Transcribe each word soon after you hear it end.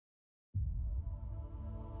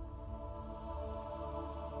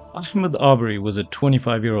Ahmaud Arbery was a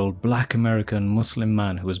 25-year-old black American Muslim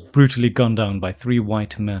man who was brutally gunned down by 3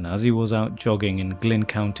 white men as he was out jogging in Glynn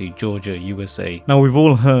County, Georgia, USA. Now, we've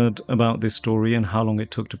all heard about this story and how long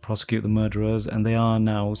it took to prosecute the murderers, and they are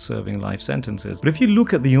now serving life sentences. But if you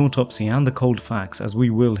look at the autopsy and the cold facts, as we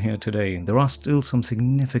will here today, there are still some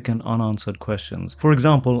significant unanswered questions. For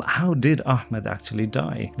example, how did Ahmaud actually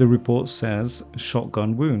die? The report says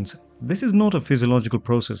shotgun wounds. This is not a physiological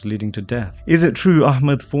process leading to death. Is it true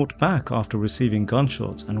Ahmaud fought back after receiving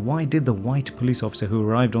gunshots? And why did the white police officer who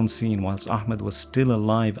arrived on scene whilst Ahmaud was still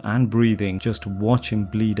alive and breathing just watch him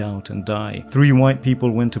bleed out and die? 3 white people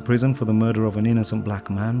went to prison for the murder of an innocent black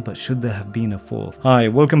man, but should there have been a 4th? Hi,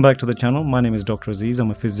 welcome back to the channel. My name is Dr. Aziz. I'm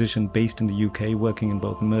a physician based in the UK, working in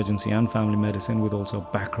both emergency and family medicine with also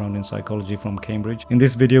a background in psychology from Cambridge. In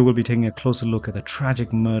this video, we'll be taking a closer look at the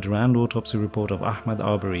tragic murder and autopsy report of Ahmaud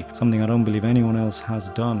Arbery, something I don't believe anyone else has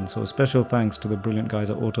done. So a special thanks to the brilliant guys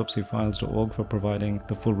at autopsyfiles.org for providing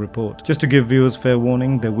the full report. Just to give viewers fair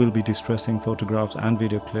warning, there will be distressing photographs and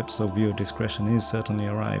video clips, so viewer discretion is certainly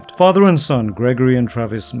arrived. Father and son, Gregory and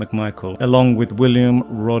Travis McMichael, along with William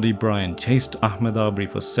Roddy Bryan, chased Ahmaud Arbery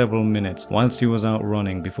for several minutes whilst he was out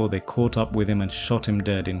running before they caught up with him and shot him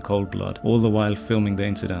dead in cold blood, all the while filming the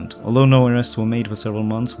incident. Although no arrests were made for several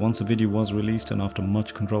months, once the video was released and after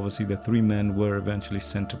much controversy, the 3 men were eventually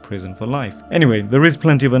sent to prison for life. Anyway, there is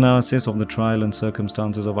plenty of analysis of the trial and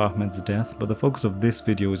circumstances of Ahmaud's death, but the focus of this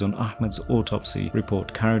video is on Ahmaud's autopsy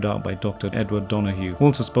report carried out by Dr. Edward Donahue, who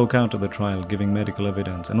also spoke out at the trial giving medical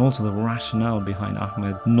evidence and also the rationale behind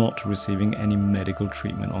Ahmaud not receiving any medical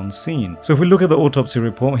treatment on scene. So if we look at the autopsy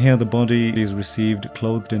report here, the body is received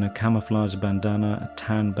clothed in a camouflage bandana, a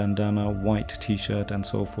tan bandana, white t-shirt and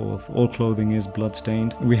so forth. All clothing is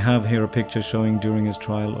bloodstained. We have here a picture showing during his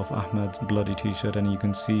trial of Ahmaud's bloody t-shirt, and you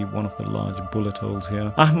can see one of the large bullet holes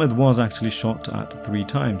here. Ahmaud was actually shot at 3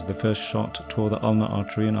 times. The first shot tore the ulnar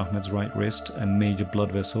artery in Ahmaud's right wrist, a major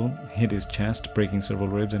blood vessel, hit his chest, breaking several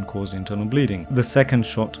ribs and caused internal bleeding. The second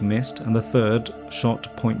shot missed, and the third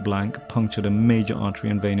shot point blank punctured a major artery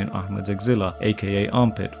and vein in Ahmaud's axilla, aka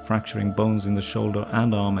armpit, fracturing bones in the shoulder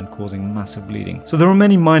and arm and causing massive bleeding. So there are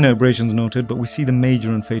many minor abrasions noted, but we see the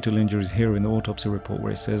major and fatal injuries here in the autopsy report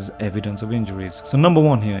where it says evidence of injuries. So number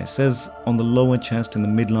 1 here, it says on the lower chest in the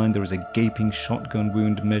midline there is a gaping shotgun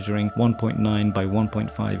wound measuring 1.9 by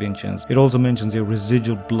 1.5 inches. It also mentions here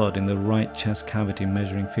residual blood in the right chest cavity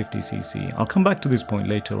measuring 50 cc. I'll come back to this point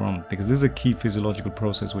later on because this is a key physiological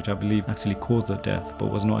process which I believe actually caused the death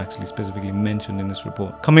but was not actually specifically mentioned in this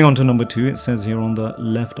report. Coming on to number 2, it says here on the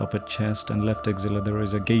left upper chest and left axilla there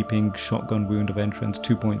is a gaping shotgun wound of entrance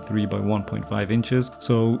 2.3 by 1.5 inches.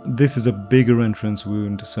 So this is a bigger entrance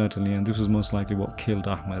wound certainly, and this was most likely what killed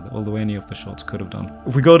Ahmaud, although any of the shots could have done.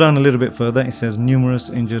 If we go down a little bit further, it says numerous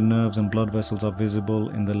injured nerves and blood vessels are visible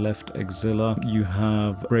in the left axilla. You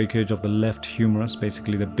have breakage of the left humerus,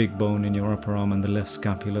 basically the big bone in your upper arm, and the left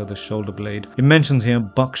scapula, the shoulder blade. It mentions here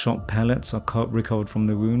buckshot pellets are recovered from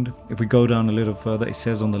the wound. If we go down a little further, it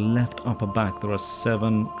says on the left upper back there are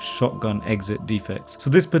 7 shotgun exit defects. So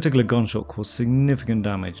this particular gunshot caused significant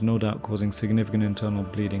damage, no doubt causing significant internal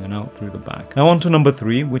bleeding and out through the back. Now on to number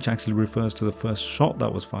 3, which actually refers to the first shot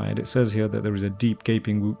that was fired. It says here that there is a deep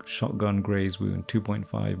gaping shotgun graze wound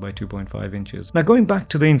 2.5 by 2.5 inches. Now going back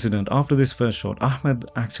to the incident, after this first shot, Ahmaud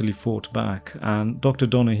actually fought back, and Dr.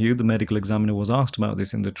 Donahue, the medical examiner, was asked about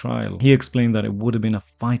this in the trial. He explained that it would have been a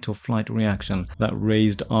fight or flight reaction that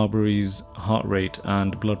raised Arbery's heart rate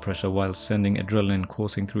and blood pressure while sending adrenaline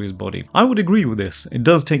coursing through his body. I would agree with this. It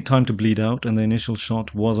does take time to bleed out, and the initial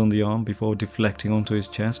shot was on the arm before deflecting onto his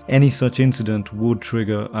chest. Any such incident would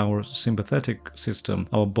trigger our sympathetic system,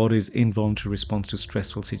 our body's involuntary response to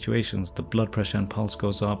stressful situations. The blood pressure and pulse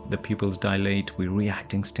goes up, the pupils dilate, we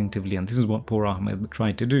react instinctively, and this is what poor Ahmaud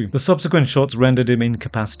tried to do. The subsequent shots rendered him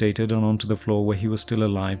incapacitated and onto the floor where he was still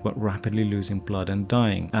alive but rapidly losing blood and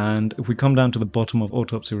dying. And if we come down to the bottom of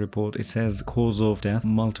autopsy report, it says cause of death,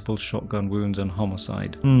 multiple shotgun wounds and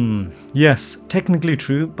homicide. Yes, technically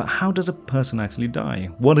true, but how does a person actually die?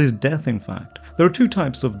 What is death in fact? There are 2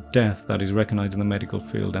 types of death that is recognized in the medical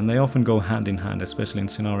field, and they often go hand in hand, especially in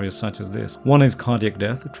scenarios such as this. One is cardiac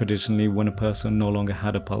death. Traditionally, when a person no longer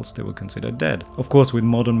had a pulse, they were considered dead. Of course, with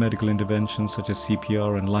modern medical interventions such as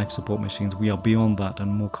CPR and life support machines, we are beyond that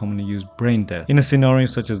and more commonly use brain death. In a scenario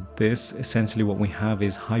such as this, essentially what we have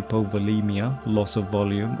is hypovolemia, loss of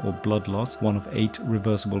volume or blood loss, one of 8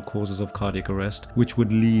 reversible causes of cardiac arrest, which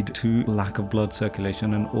would lead to lack of blood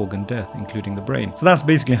circulation and organ death, including the brain. So that's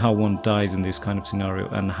basically how one dies in this kind of scenario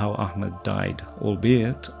and how Ahmaud died,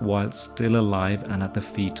 albeit while still alive and at the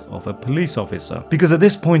feet of a police officer. Because Because at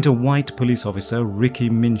this point a white police officer, Ricky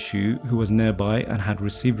Minshew, who was nearby and had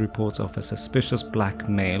received reports of a suspicious black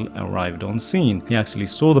male, arrived on scene. He actually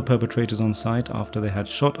saw the perpetrators on site after they had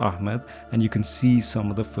shot Ahmed, and you can see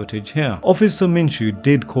some of the footage here. Officer Minshew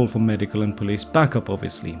did call for medical and police backup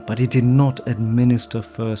obviously, but he did not administer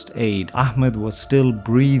first aid. Ahmed was still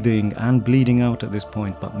breathing and bleeding out at this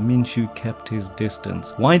point, but Minshew kept his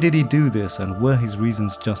distance. Why did he do this, and were his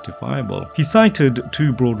reasons justifiable? He cited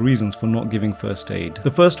two broad reasons for not giving first aid.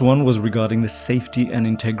 The first one was regarding the safety and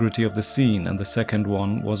integrity of the scene, and the second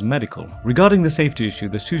one was medical. Regarding the safety issue,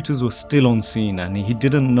 the shooters were still on scene and he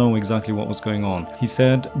didn't know exactly what was going on. He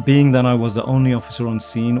said, "Being that I was the only officer on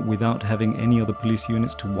scene without having any other police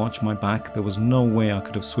units to watch my back, there was no way I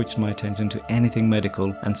could have switched my attention to anything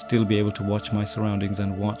medical and still be able to watch my surroundings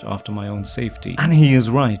and watch after my own safety." And he is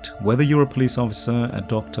right. Whether you're a police officer, a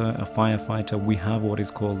doctor, a firefighter, we have what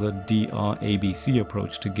is called the DRABC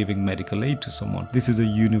approach to giving medical aid to someone. This is a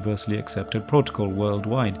universally accepted protocol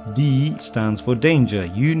worldwide. D stands for danger.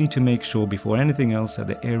 You need to make sure before anything else that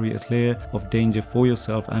the area is clear of danger for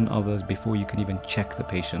yourself and others before you can even check the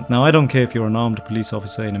patient. Now, I don't care if you're an armed police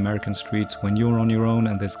officer in American streets. When you're on your own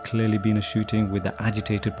and there's clearly been a shooting with the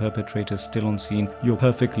agitated perpetrators still on scene, you're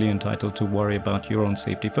perfectly entitled to worry about your own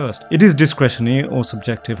safety first. It is discretionary or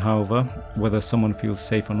subjective, however, whether someone feels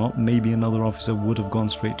safe or not. Maybe another officer would have gone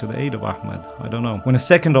straight to the aid of Ahmed. I don't know. When a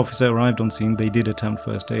second officer arrived on scene, they did attempt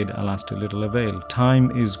first aid, alas to little avail.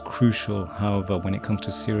 Time is crucial, however, when it comes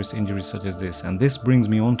to serious injuries such as this, and this brings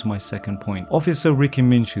me on to my second point. Officer Ricky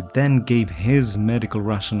Minshew then gave his medical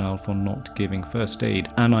rationale for not giving first aid,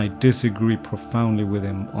 and I disagree profoundly with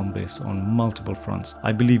him on this on multiple fronts.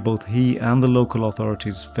 I believe both he and the local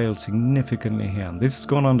authorities failed significantly here, and this has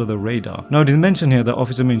gone under the radar. Now, it is mentioned here that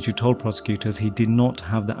Officer Minshew told prosecutors he did not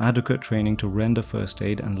have the adequate training to render first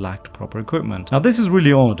aid and lacked proper equipment. Now, this is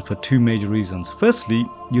really odd for two major reasons. Firstly,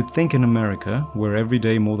 you'd think in America, where every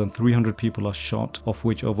day more than 300 people are shot, of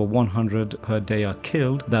which over 100 per day are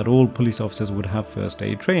killed, that all police officers would have first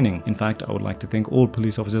aid training. In fact, I would like to think all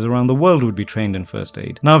police officers around the world would be trained in first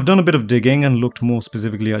aid. Now, I've done a bit of digging and looked more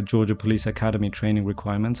specifically at Georgia Police Academy training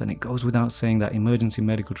requirements, and it goes without saying that emergency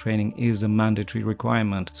medical training is a mandatory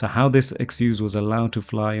requirement. So how this excuse was allowed to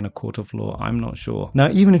fly in a court of law, I'm not sure. Now,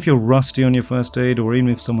 even if you're rusty on your first aid, or even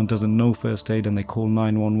if someone doesn't know first aid and they call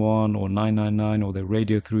 911 or 999 or they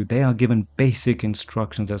radio through, they are given basic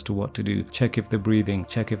instructions as to what to do. Check if they're breathing,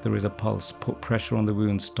 check if there is a pulse, put pressure on the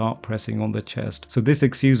wound, start pressing on the chest. So this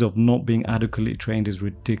excuse of not being adequately trained is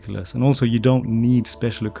ridiculous. And also, you don't need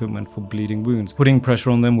special equipment for bleeding wounds. Putting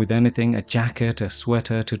pressure on them with anything, a jacket, a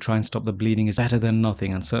sweater, to try and stop the bleeding is better than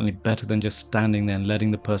nothing, and certainly better than just standing there and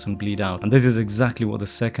letting the person bleed out. And this is exactly what the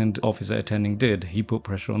second officer attending did. He put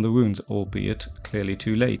pressure on the wounds, albeit clearly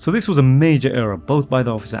too late. So this was a major error, both by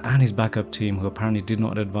the officer and his backup team, who apparently did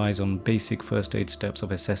not advise on basic first aid steps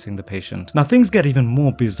of assessing the patient. Now, things get even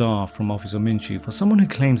more bizarre from Officer Minshew. For someone who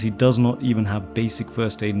claims he does not even have basic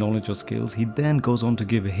first aid knowledge or skills, he then goes on to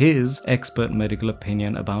give his expert medical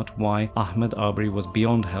opinion about why Ahmaud Arbery was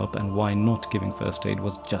beyond help and why not giving first aid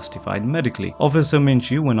was justified medically. Officer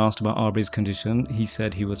Minshew, when asked about Arbery's condition, he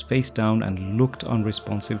said he was face down and looked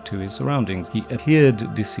unresponsive to his surroundings. He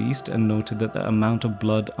appeared deceased and noted that the amount of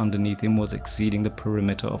blood underneath him was exceeding the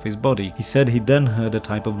perimeter of his body. He said he then heard a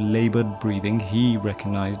type of labored breathing he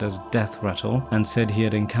recognized as death rattle, and said he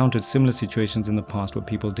had encountered similar situations in the past where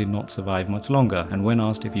people did not survive much longer. And when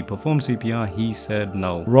asked if he performed CPR, he said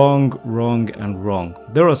no. Wrong, wrong, and wrong.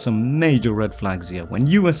 There are some major red flags here. When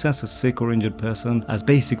you assess a sick or injured person as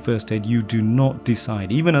basic first aid, you do not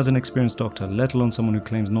decide, even as an experienced doctor, let alone someone who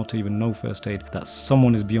claims not to even know first aid, that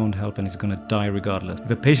someone is beyond help and is going to die regardless.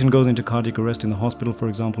 If a patient goes into cardiac arrest in the hospital, for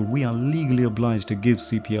example, we are legally obliged to give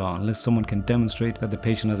CPR unless someone can demonstrate that the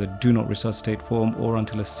patient has a do not resuscitate form, or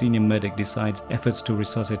until a senior medic decides efforts to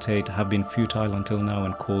resuscitate have been futile until now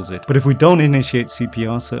and calls it. But if we don't initiate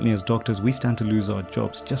CPR, certainly as doctors, we stand to lose our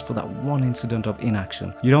jobs just for that one incident of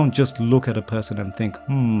inaction. You don't just look at a person and think,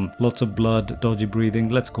 lots of blood, dodgy breathing,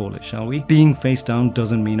 let's call it, shall we? Being face down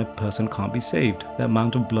doesn't mean a person can't be saved. The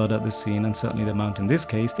amount of blood at the scene, and certainly the amount in this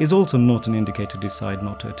case, is also not an indicator to decide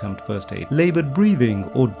not to attempt first aid. Labored breathing,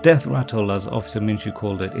 or death rattle as Officer Minshew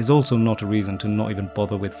called it, is also not a reason to not even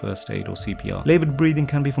bother with first aid or CPR. Labored breathing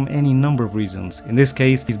can be from any number of reasons. In this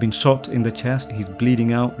case, he's been shot in the chest, he's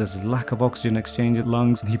bleeding out, there's a lack of oxygen exchange at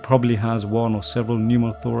lungs, he probably has one or several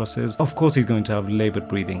pneumothoraces. Of course he's going to have labored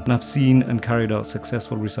breathing. And I've seen and carried out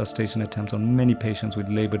successful resuscitation attempts on many patients with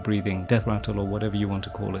labored breathing, death rattle, or whatever you want to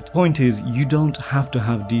call it. Point is, you don't have to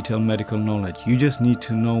have detailed medical knowledge. You just need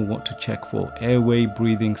to know what to check for: airway,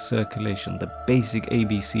 breathing, circulation, the basic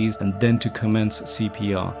ABCs, and then to commence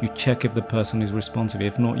CPR. You check check if the person is responsive.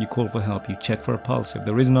 If not, you call for help. You check for a pulse. If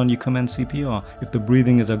there is none, you commence CPR. If the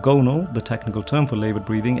breathing is agonal, the technical term for labored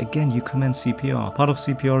breathing, again you commence CPR. Part of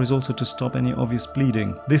CPR is also to stop any obvious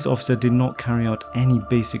bleeding. This officer did not carry out any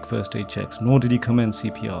basic first aid checks, nor did he commence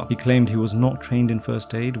CPR. He claimed he was not trained in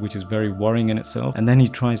first aid, which is very worrying in itself, and then he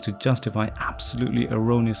tries to justify absolutely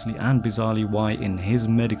erroneously and bizarrely why, in his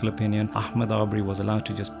medical opinion, Ahmaud Arbery was allowed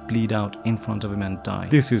to just bleed out in front of him and die.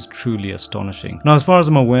 This is truly astonishing. Now, as far as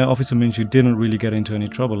I'm aware, Officer Minshew didn't really get into any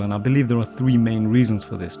trouble, and I believe there are three main reasons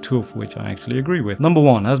for this, two of which I actually agree with. Number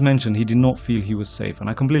one, as mentioned, he did not feel he was safe, and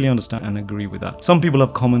I completely understand and agree with that. Some people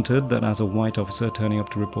have commented that as a white officer turning up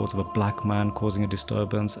to reports of a black man causing a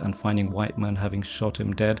disturbance and finding white men having shot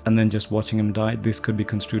him dead and then just watching him die, this could be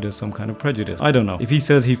construed as some kind of prejudice. I don't know. If he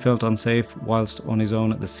says he felt unsafe whilst on his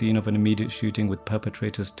own at the scene of an immediate shooting with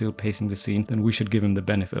perpetrators still pacing the scene, then we should give him the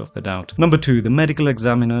benefit of the doubt. Number two, the medical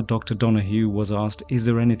examiner, Dr. Donahue, was asked, is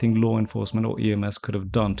there anything law enforcement or EMS could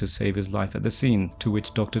have done to save his life at the scene? To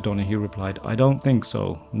which Dr. Donahue replied, I don't think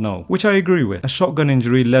so, no. Which I agree with. A shotgun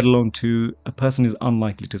injury, let alone two, a person is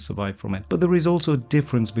unlikely to survive from it. But there is also a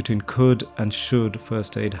difference between could and should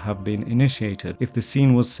first aid have been initiated. If the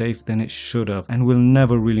scene was safe, then it should have, and we'll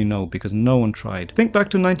never really know because no one tried. Think back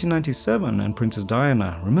to 1997 and Princess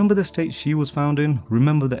Diana. Remember the state she was found in?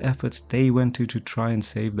 Remember the efforts they went to try and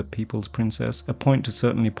save the people's princess? A point to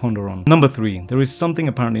certainly ponder on. Number three, there is something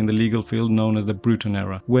apparently in the legal field known as the Bruton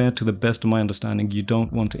error, where, to the best of my understanding, you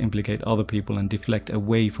don't want to implicate other people and deflect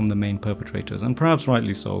away from the main perpetrators, and perhaps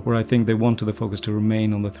rightly so, where I think they wanted the focus to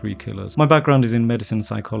remain on the three killers. My background is in medicine and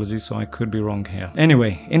psychology, so I could be wrong here.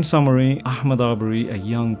 Anyway, in summary, Ahmaud Arbery, a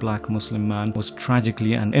young black Muslim man, was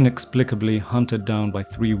tragically and inexplicably hunted down by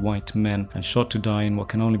three white men and shot to die in what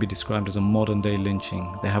can only be described as a modern day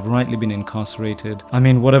lynching. They have rightly been incarcerated. I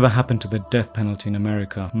mean, whatever happened to the death penalty in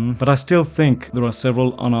America? But I still think there are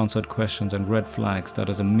several unanswered questions and red flags that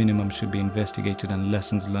as a minimum should be investigated and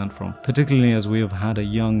lessons learned from, particularly as we have had a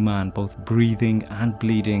young man both breathing and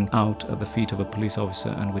bleeding out at the feet of a police officer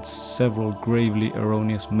and with several gravely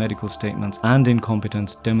erroneous medical statements and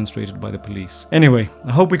incompetence demonstrated by the police. Anyway,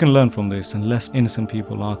 I hope we can learn from this and less innocent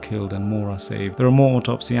people are killed and more are saved. There are more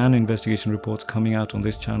autopsy and investigation reports coming out on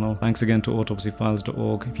this channel. Thanks again to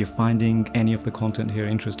autopsyfiles.org. If you're finding any of the content here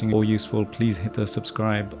interesting or useful, please hit the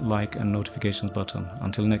subscribe, like and notifications button.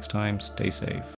 Until next time, stay safe.